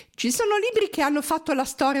Ci sono libri che hanno fatto la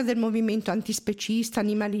storia del movimento antispecista,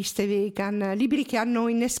 animalista e vegan, libri che hanno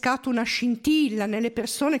innescato una scintilla nelle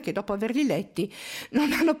persone che dopo averli letti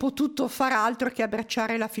non hanno potuto far altro che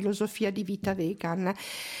abbracciare la filosofia di vita vegan.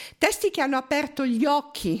 Testi che hanno aperto gli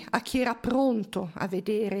occhi a chi era pronto a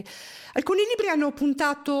vedere. Alcuni libri hanno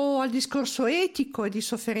puntato al discorso etico e di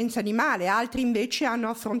sofferenza animale, altri invece hanno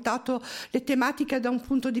affrontato le tematiche da un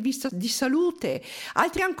punto di vista di salute,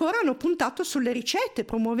 altri ancora hanno puntato sulle ricette,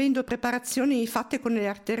 promuovendo preparazioni fatte con le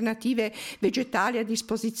alternative vegetali a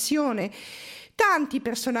disposizione. Tanti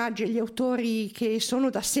personaggi e gli autori che sono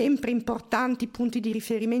da sempre importanti punti di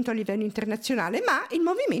riferimento a livello internazionale, ma il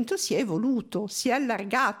movimento si è evoluto, si è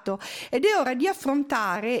allargato ed è ora di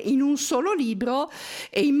affrontare in un solo libro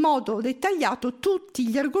e in modo dettagliato tutti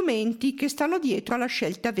gli argomenti che stanno dietro alla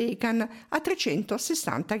scelta vegan a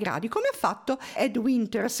 360 gradi, come ha fatto Ed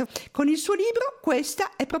Winters con il suo libro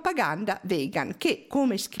Questa è Propaganda vegan, che,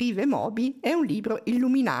 come scrive Moby, è un libro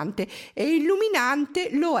illuminante, e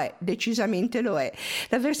illuminante lo è, decisamente lo è.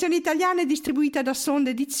 La versione italiana è distribuita da Sonda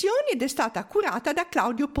Edizioni ed è stata curata da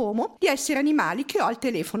Claudio Pomo di Essere Animali, che ho al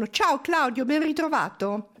telefono. Ciao Claudio, ben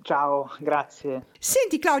ritrovato. Ciao, grazie.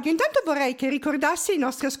 Senti Claudio, intanto vorrei che ricordassi ai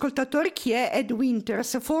nostri ascoltatori chi è Ed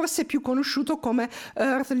Winters, forse più conosciuto come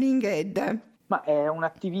Earthling Ed. Ma è un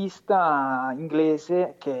attivista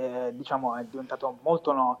inglese che è diventato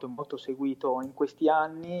molto noto e molto seguito in questi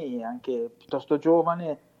anni, anche piuttosto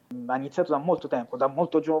giovane. Ha iniziato da molto tempo, da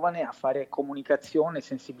molto giovane, a fare comunicazione e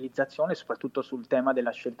sensibilizzazione, soprattutto sul tema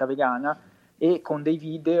della scelta vegana, e con dei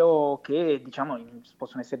video che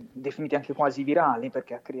possono essere definiti anche quasi virali,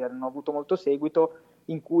 perché hanno avuto molto seguito,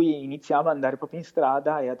 in cui iniziava ad andare proprio in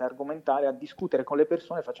strada e ad argomentare, a discutere con le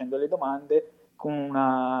persone, facendo le domande con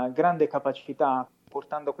una grande capacità,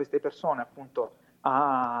 portando queste persone appunto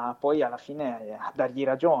a poi alla fine a dargli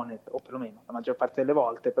ragione, o perlomeno la maggior parte delle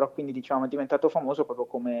volte. Però quindi è diventato famoso proprio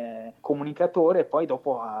come comunicatore, e poi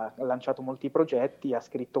dopo ha lanciato molti progetti, ha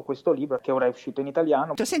scritto questo libro che ora è uscito in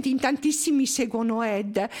italiano. Senti, in tantissimi seguono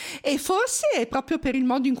Ed, e forse è proprio per il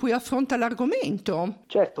modo in cui affronta l'argomento.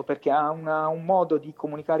 Certo, perché ha un modo di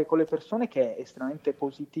comunicare con le persone che è estremamente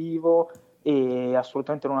positivo e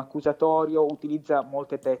assolutamente non accusatorio, utilizza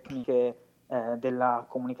molte tecniche della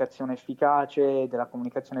comunicazione efficace, della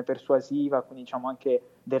comunicazione persuasiva, quindi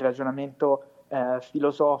anche del ragionamento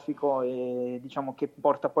filosofico, e che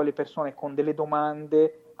porta poi le persone con delle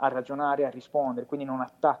domande a ragionare, a rispondere, quindi non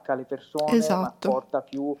attacca le persone, esatto, ma porta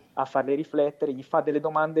più a farle riflettere, gli fa delle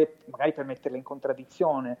domande magari per metterle in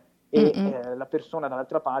contraddizione, e la persona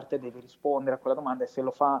dall'altra parte deve rispondere a quella domanda, e se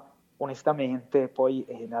lo fa onestamente poi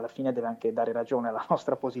alla fine deve anche dare ragione alla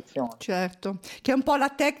nostra posizione. Certo, che è un po' la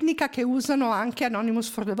tecnica che usano anche Anonymous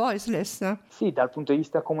for the Voiceless. Sì, dal punto di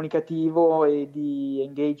vista comunicativo e di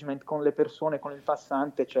engagement con le persone, con il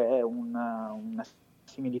passante, c'è una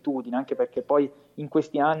similitudine, anche perché poi in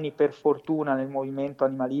questi anni, per fortuna, nel movimento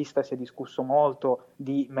animalista si è discusso molto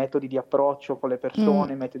di metodi di approccio con le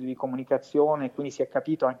persone, metodi di comunicazione, quindi si è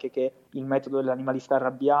capito anche che il metodo dell'animalista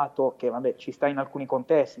arrabbiato, che ci sta in alcuni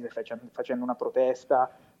contesti, facendo una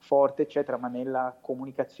protesta forte eccetera, ma nella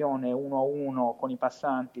comunicazione uno a uno con i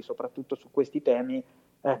passanti, soprattutto su questi temi,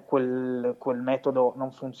 quel metodo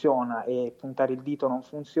non funziona, e puntare il dito non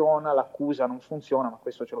funziona, l'accusa non funziona, ma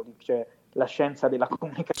questo ce lo dice la scienza della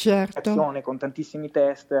comunicazione, certo, con tantissimi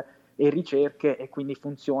test e ricerche, e quindi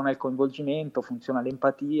funziona il coinvolgimento, funziona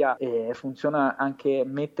l'empatia, e funziona anche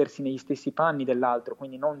mettersi negli stessi panni dell'altro,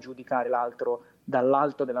 quindi non giudicare l'altro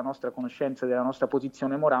dall'alto della nostra conoscenza, della nostra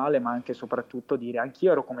posizione morale, ma anche e soprattutto dire: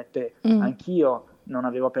 anch'io ero come te, anch'io non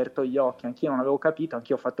avevo aperto gli occhi, anch'io non avevo capito,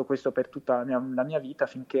 anch'io ho fatto questo per tutta la mia vita,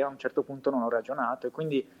 finché a un certo punto non ho ragionato. E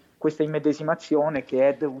quindi questa immedesimazione che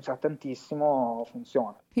Ed usa tantissimo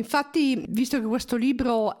funziona. Infatti, visto che questo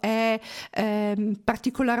libro è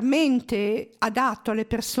particolarmente adatto alle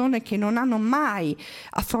persone che non hanno mai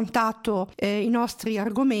affrontato i nostri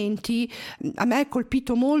argomenti, a me è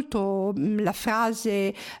colpito molto la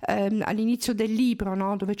frase all'inizio del libro,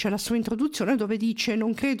 no? Dove c'è la sua introduzione, dove dice: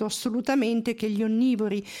 non credo assolutamente che gli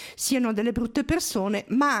onnivori siano delle brutte persone,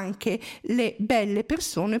 ma anche le belle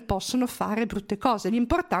persone possono fare brutte cose.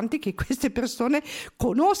 L'importante è che queste persone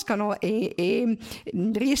conoscano e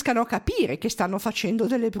riescano a capire che stanno facendo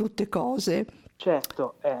delle brutte cose.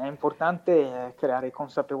 Certo, è importante creare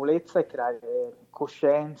consapevolezza e creare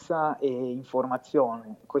coscienza e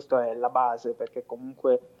informazione. Questa è la base, perché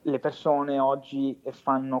comunque le persone oggi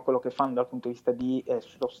fanno quello che fanno dal punto di vista di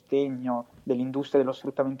sostegno dell'industria dello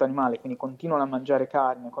sfruttamento animale, quindi continuano a mangiare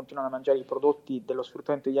carne, continuano a mangiare i prodotti dello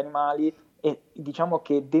sfruttamento degli animali e diciamo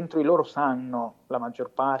che dentro di loro sanno, la maggior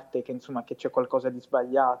parte, che insomma che c'è qualcosa di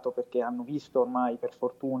sbagliato, perché hanno visto ormai, per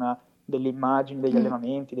fortuna, delle immagini degli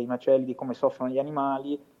allevamenti, dei macelli, di come soffrono gli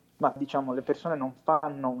animali, ma diciamo le persone non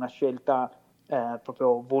fanno una scelta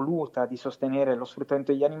proprio voluta di sostenere lo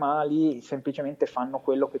sfruttamento degli animali, semplicemente fanno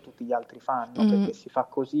quello che tutti gli altri fanno, perché si fa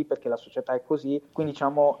così, perché la società è così, quindi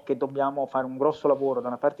diciamo che dobbiamo fare un grosso lavoro da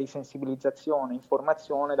una parte di sensibilizzazione,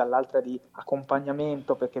 informazione, dall'altra di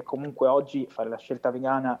accompagnamento, perché comunque oggi fare la scelta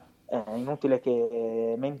vegana è inutile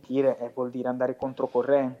che mentire, vuol dire andare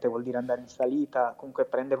controcorrente, vuol dire andare in salita, comunque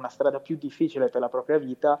prendere una strada più difficile per la propria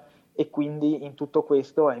vita, e quindi in tutto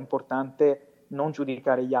questo è importante non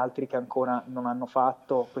giudicare gli altri che ancora non hanno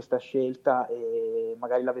fatto questa scelta e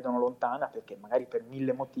magari la vedono lontana, perché magari per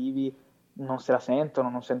 1000 motivi non se la sentono,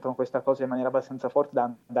 non sentono questa cosa in maniera abbastanza forte da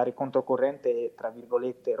andare controcorrente e, tra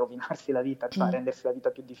virgolette, rovinarsi la vita, cioè rendersi la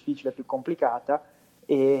vita più difficile, più complicata.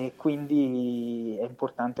 E quindi è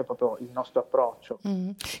importante proprio il nostro approccio.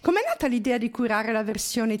 Com'è nata l'idea di curare la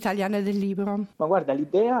versione italiana del libro? Ma guarda,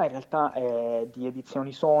 l'idea in realtà è di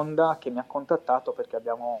Edizioni Sonda, che mi ha contattato perché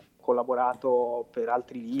abbiamo collaborato per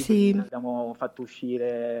altri libri, Sì. abbiamo fatto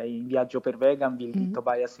uscire In viaggio per Veganville di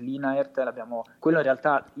Tobias Linaert, quello in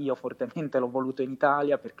realtà io fortemente l'ho voluto in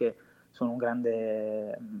Italia perché sono un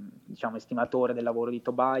grande diciamo, estimatore del lavoro di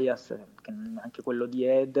Tobias, anche quello di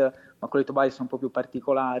Ed, ma quello di Tobias è un po' più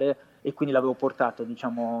particolare e quindi l'avevo portato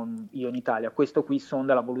diciamo, io in Italia. Questo qui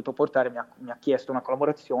Sonda l'ha voluto portare, mi ha chiesto una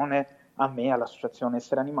collaborazione a me, all'Associazione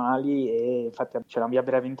Essere Animali, e infatti c'è la mia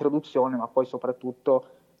breve introduzione, ma poi soprattutto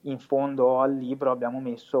in fondo al libro abbiamo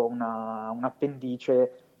messo un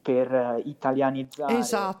appendice per italianizzare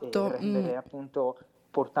Esatto. e rendere appunto,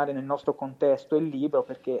 portare nel nostro contesto il libro,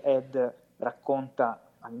 perché Ed racconta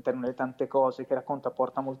all'interno delle tante cose che racconta,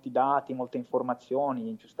 porta molti dati, molte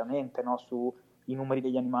informazioni, giustamente, no, sui numeri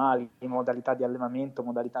degli animali, modalità di allevamento,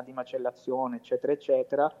 modalità di macellazione, eccetera,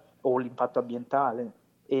 eccetera, o l'impatto ambientale.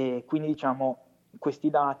 E quindi diciamo questi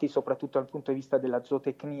dati, soprattutto dal punto di vista della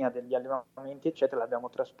zootecnia, degli allevamenti, eccetera, li abbiamo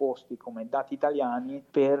trasposti come dati italiani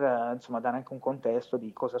per insomma, dare anche un contesto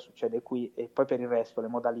di cosa succede qui, e poi per il resto le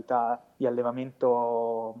modalità di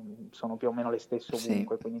allevamento sono più o meno le stesse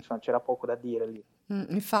ovunque, quindi insomma, c'era poco da dire lì.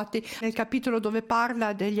 Infatti nel capitolo dove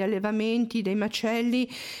parla degli allevamenti, dei macelli,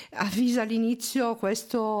 avvisa all'inizio,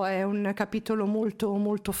 questo è un capitolo molto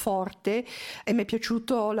molto forte e mi è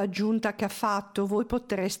piaciuto l'aggiunta che ha fatto: voi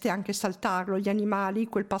potreste anche saltarlo, gli animali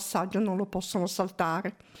quel passaggio non lo possono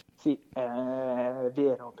saltare. Sì, è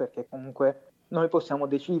vero, perché comunque noi possiamo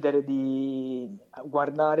decidere di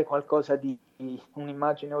guardare qualcosa di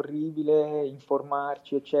un'immagine orribile,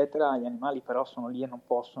 informarci, eccetera, gli animali però sono lì e non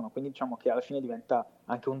possono, quindi diciamo che alla fine diventa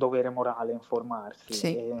anche un dovere morale informarsi,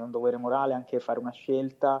 Sì. e un dovere morale anche fare una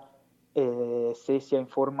scelta, se si è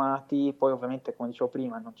informati, poi ovviamente come dicevo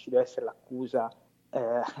prima non ci deve essere l'accusa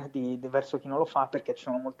verso chi non lo fa, perché ci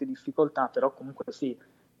sono molte difficoltà, però comunque sì,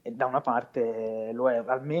 da una parte lo è,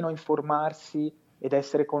 almeno informarsi ed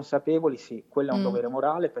essere consapevoli, sì, quello è un dovere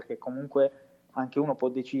morale, perché comunque anche uno può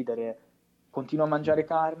decidere continuo a mangiare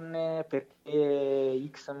carne perché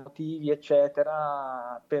X motivi,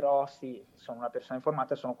 eccetera, però sì, sono una persona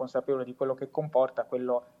informata, sono consapevole di quello che comporta,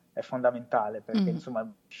 quello è fondamentale, perché insomma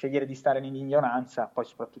scegliere di stare nell'ignoranza, poi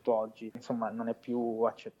soprattutto oggi, insomma, non è più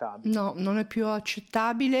accettabile. No, non è più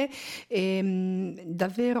accettabile e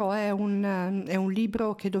davvero è un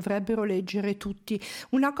libro che dovrebbero leggere tutti.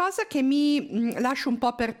 Una cosa che mi lascia un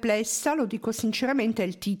po' perplessa, lo dico sinceramente, è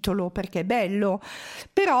il titolo, perché è bello,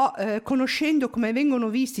 però conoscendo come vengono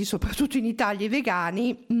visti soprattutto in Italia i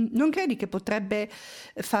vegani, non credi che potrebbe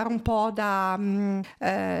fare un po' da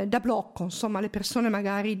blocco? Insomma, le persone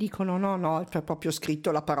magari dicono no, c'è proprio scritto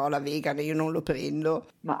la parola vegana, io non lo prendo.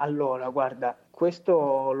 Ma allora, guarda,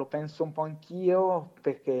 questo lo penso un po' anch'io,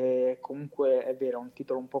 perché comunque è vero, è un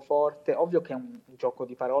titolo un po' forte. Ovvio che è un gioco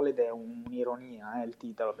di parole ed è un'ironia, il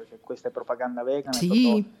titolo, perché questa è propaganda vegana, è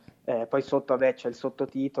proprio, Sì. poi sotto vabbè, c'è il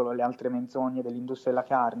sottotitolo, le altre menzogne dell'industria della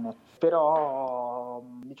carne. Però,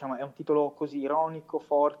 diciamo, è un titolo così ironico,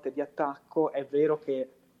 forte, di attacco. È vero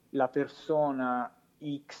che la persona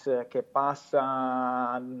X che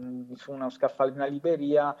passa su uno scaffale di una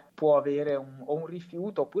libreria può avere o un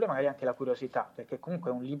rifiuto, oppure magari anche la curiosità, perché comunque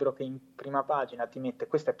è un libro che in prima pagina ti mette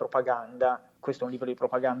questa è propaganda, questo è un libro di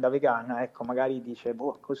propaganda vegana, ecco, magari dice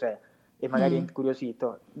boh, cos'è? e magari è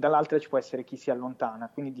incuriosito, dall'altra ci può essere chi si allontana,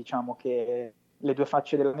 quindi diciamo che le due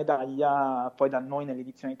facce della medaglia. Poi da noi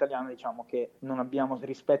nell'edizione italiana diciamo che non abbiamo,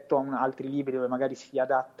 rispetto a altri libri dove magari si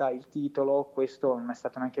adatta il titolo, questo non è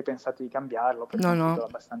stato neanche pensato di cambiarlo, perché è un titolo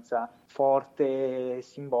abbastanza forte,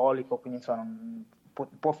 simbolico, quindi insomma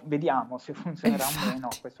vediamo se funzionerà o meno,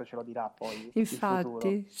 questo ce lo dirà poi il futuro.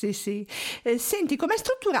 Sì. Senti, com'è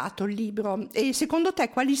strutturato il libro e secondo te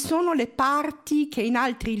quali sono le parti che in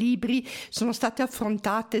altri libri sono state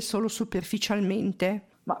affrontate solo superficialmente?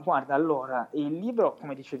 Ma guarda, allora, il libro,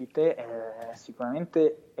 come dicevi te,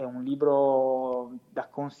 sicuramente è un libro da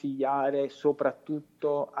consigliare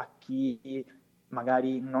soprattutto a chi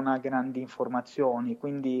magari non ha grandi informazioni,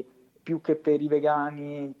 quindi più che per i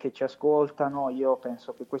vegani che ci ascoltano, io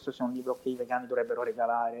penso che questo sia un libro che i vegani dovrebbero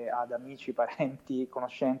regalare ad amici, parenti,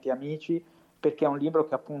 conoscenti, amici, perché è un libro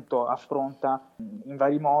che appunto affronta in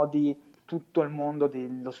vari modi tutto il mondo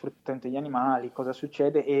dello sfruttamento degli animali, cosa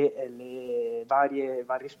succede e va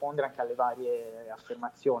a rispondere anche alle varie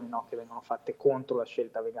affermazioni, no, che vengono fatte contro la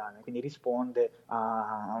scelta vegana, quindi risponde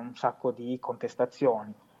a un sacco di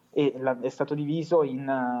contestazioni. E è stato diviso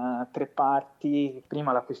in 3 parti,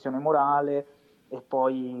 prima la questione morale e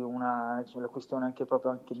poi la questione anche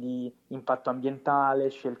proprio anche di impatto ambientale,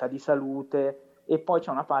 scelta di salute, e poi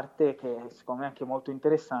c'è una parte che secondo me è anche molto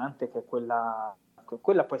interessante, che è quella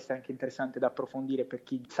può essere anche interessante da approfondire per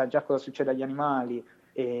chi sa già cosa succede agli animali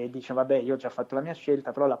e dice vabbè, io ho già fatto la mia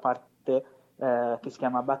scelta, però la parte che si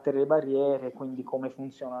chiama abbattere le barriere, quindi come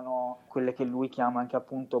funzionano quelle che lui chiama anche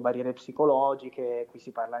appunto barriere psicologiche. Qui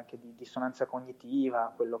si parla anche di dissonanza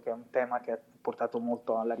cognitiva, quello che è un tema che ha portato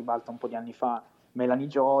molto alla ribalta un po' di anni fa Melanie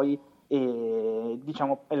Joy, e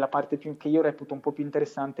diciamo è la parte che io reputo un po' più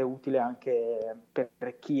interessante e utile anche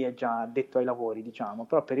per chi è già addetto ai lavori, diciamo.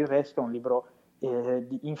 Però per il resto è un libro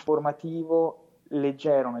informativo,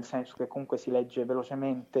 leggero, nel senso che comunque si legge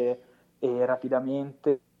velocemente e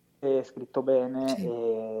rapidamente, è scritto bene, sì.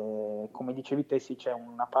 E come dicevi te sì, c'è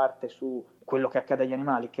una parte su quello che accade agli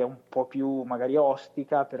animali che è un po' più magari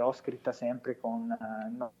ostica, però scritta sempre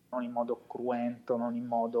non in modo cruento, non in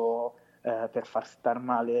modo per far star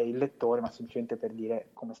male il lettore, ma semplicemente per dire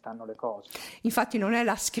come stanno le cose. Infatti non è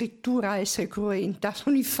la scrittura a essere cruenta,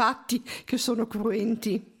 sono i fatti che sono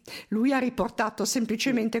cruenti. Lui ha riportato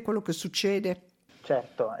semplicemente quello che succede.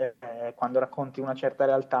 Certo, quando racconti una certa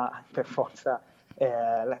realtà, per forza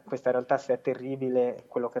questa realtà, se è terribile,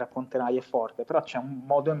 quello che racconterai è forte, però c'è un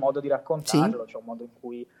modo e modo di raccontarlo, sì. C'è un modo in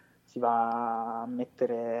cui si va a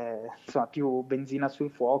mettere insomma più benzina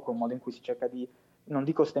sul fuoco, un modo in cui si cerca di, non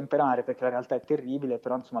dico stemperare perché la realtà è terribile,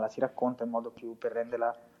 però insomma la si racconta in modo più per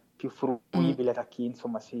renderla più fruibile da chi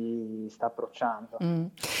insomma si sta approcciando.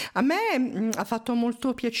 A me ha fatto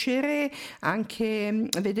molto piacere anche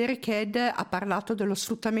vedere che Ed ha parlato dello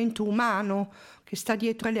sfruttamento umano che sta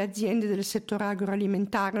dietro alle aziende del settore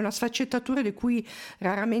agroalimentare, una sfaccettatura di cui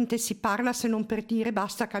raramente si parla se non per dire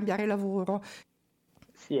basta cambiare lavoro.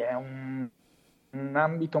 Sì, è un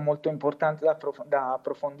ambito molto importante da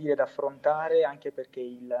approfondire, da affrontare, anche perché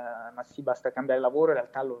ma sì, basta cambiare lavoro, in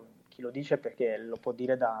realtà chi lo dice perché lo può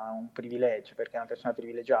dire da un privilegio, perché è una persona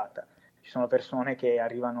privilegiata. Ci sono persone che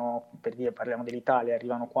arrivano, per dire, parliamo dell'Italia,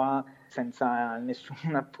 arrivano qua senza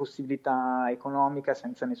nessuna possibilità economica,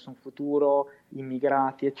 senza nessun futuro,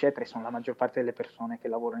 immigrati, eccetera, e sono la maggior parte delle persone che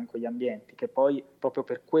lavorano in quegli ambienti, che poi proprio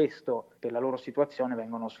per questo, per la loro situazione,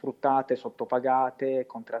 vengono sfruttate, sottopagate,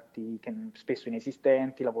 contratti che spesso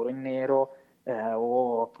inesistenti, lavoro in nero,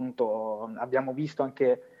 o appunto abbiamo visto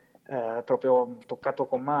anche proprio toccato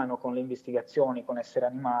con mano con le investigazioni con esseri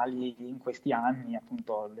animali in questi anni,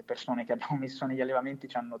 appunto le persone che abbiamo messo negli allevamenti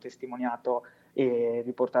ci hanno testimoniato e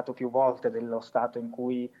riportato più volte dello stato in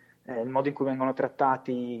cui il modo in cui vengono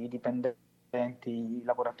trattati i dipendenti, i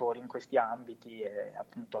lavoratori in questi ambiti, e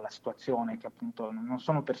appunto la situazione che appunto non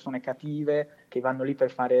sono persone cattive che vanno lì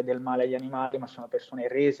per fare del male agli animali, ma sono persone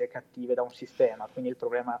rese cattive da un sistema, quindi il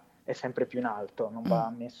problema è sempre più in alto, non va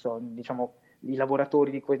messo, diciamo, i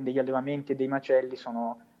lavoratori degli allevamenti e dei macelli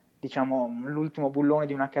sono, diciamo, l'ultimo bullone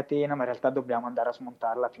di una catena, ma in realtà dobbiamo andare a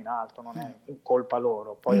smontarla più in alto, non è colpa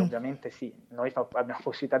loro. Poi ovviamente sì, noi abbiamo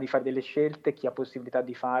possibilità di fare delle scelte, chi ha possibilità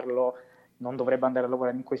di farlo non dovrebbe andare a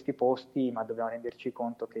lavorare in questi posti, ma dobbiamo renderci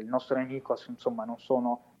conto che il nostro nemico insomma non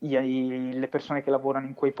sono le persone che lavorano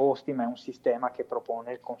in quei posti, ma è un sistema che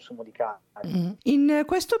propone il consumo di carne. In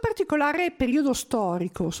questo particolare periodo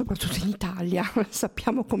storico, soprattutto in Italia,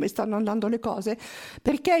 sappiamo come stanno andando le cose,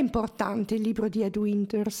 perché è importante il libro di Ed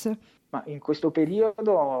Winters? Ma in questo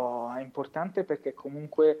periodo è importante perché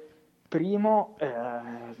comunque primo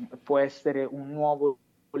può essere un nuovo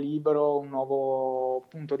libro, un nuovo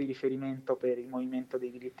punto di riferimento per il movimento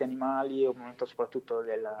dei diritti animali e un movimento soprattutto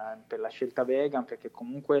per la scelta vegan, perché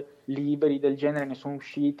comunque libri del genere ne sono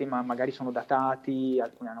usciti, ma magari sono datati,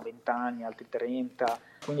 alcuni hanno 20 anni, altri 30,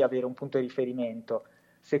 quindi avere un punto di riferimento.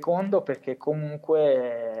 Secondo, perché comunque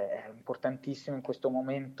è importantissimo in questo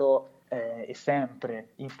momento e sempre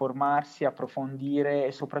informarsi, approfondire,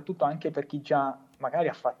 e soprattutto anche per chi già magari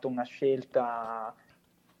ha fatto una scelta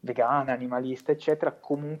vegana, animalista, eccetera,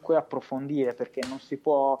 comunque approfondire, perché non si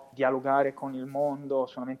può dialogare con il mondo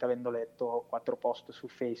solamente avendo letto 4 post su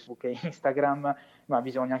Facebook e Instagram, ma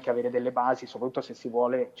bisogna anche avere delle basi, soprattutto se si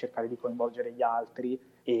vuole cercare di coinvolgere gli altri,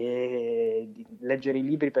 e leggere i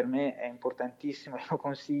libri per me è importantissimo e lo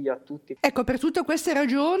consiglio a tutti. Ecco, per tutte queste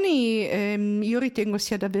ragioni io ritengo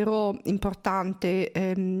sia davvero importante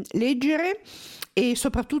leggere e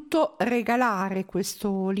soprattutto regalare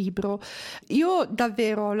questo libro. Io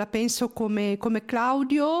davvero la penso come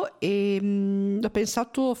Claudio e l'ho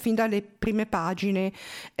pensato fin dalle prime pagine.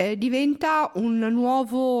 Diventa un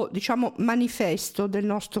nuovo, diciamo, manifesto del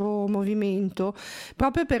nostro movimento,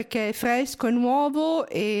 proprio perché è fresco, è nuovo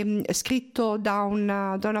e scritto da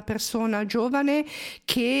una persona giovane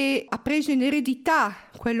che ha preso in eredità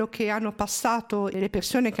quello che hanno passato le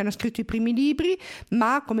persone che hanno scritto i primi libri,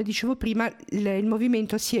 ma come dicevo prima il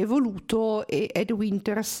movimento si è evoluto e Ed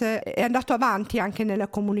Winters è andato avanti anche nella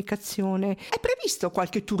comunicazione. È previsto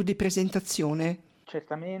qualche tour di presentazione?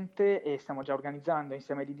 Certamente, e stiamo già organizzando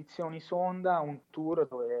insieme ad Edizioni Sonda un tour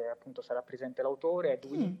dove appunto sarà presente l'autore Ed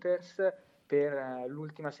Winters per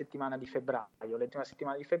l'ultima settimana di febbraio. L'ultima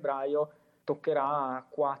settimana di febbraio toccherà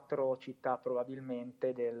 4 città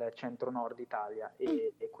probabilmente del centro-nord Italia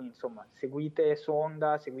e quindi insomma seguite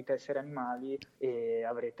Sonda, seguite Essere Animali e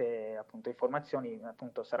avrete appunto informazioni.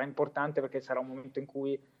 Appunto sarà importante perché sarà un momento in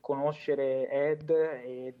cui conoscere Ed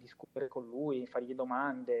e discutere con lui, fargli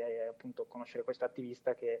domande e appunto conoscere questo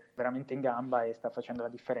attivista che è veramente in gamba e sta facendo la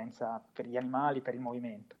differenza per gli animali, per il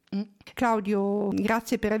movimento. Claudio,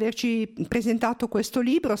 grazie per averci presentato questo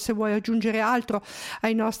libro. Se vuoi aggiungere altro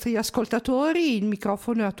ai nostri ascoltatori, il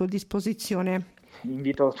microfono è a tua disposizione.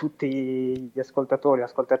 Invito tutti gli ascoltatori e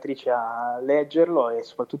ascoltatrici a leggerlo e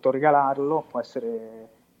soprattutto regalarlo. Può essere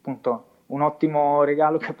appunto un ottimo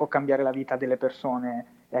regalo che può cambiare la vita delle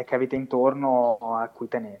persone che avete intorno, a cui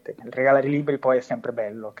tenete. Il regalare libri poi è sempre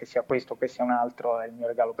bello, che sia questo, che sia un altro, è il mio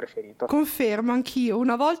regalo preferito. Confermo anch'io.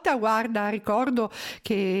 Una volta, guarda, ricordo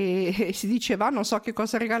che si diceva non so che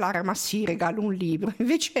cosa regalare, ma sì, regalo un libro.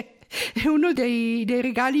 Invece è uno dei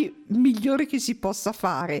regali migliori che si possa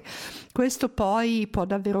fare. Questo poi può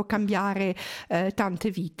davvero cambiare tante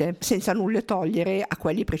vite, senza nulla togliere a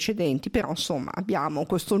quelli precedenti. Però insomma abbiamo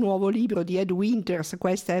questo nuovo libro di Ed Winters,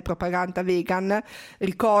 Questa è Propaganda Vegan.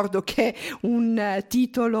 Ricordo che è un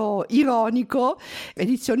titolo ironico,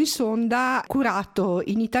 Edizioni Sonda, curato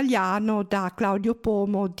in italiano da Claudio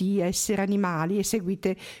Pomo di Essere Animali, e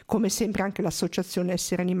seguite come sempre anche l'associazione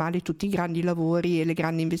Essere Animali, tutti i grandi lavori e le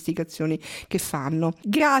grandi investigazioni che fanno.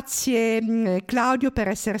 Grazie Claudio per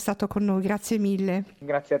essere stato con noi, grazie mille.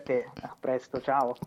 Grazie a te, a presto, ciao.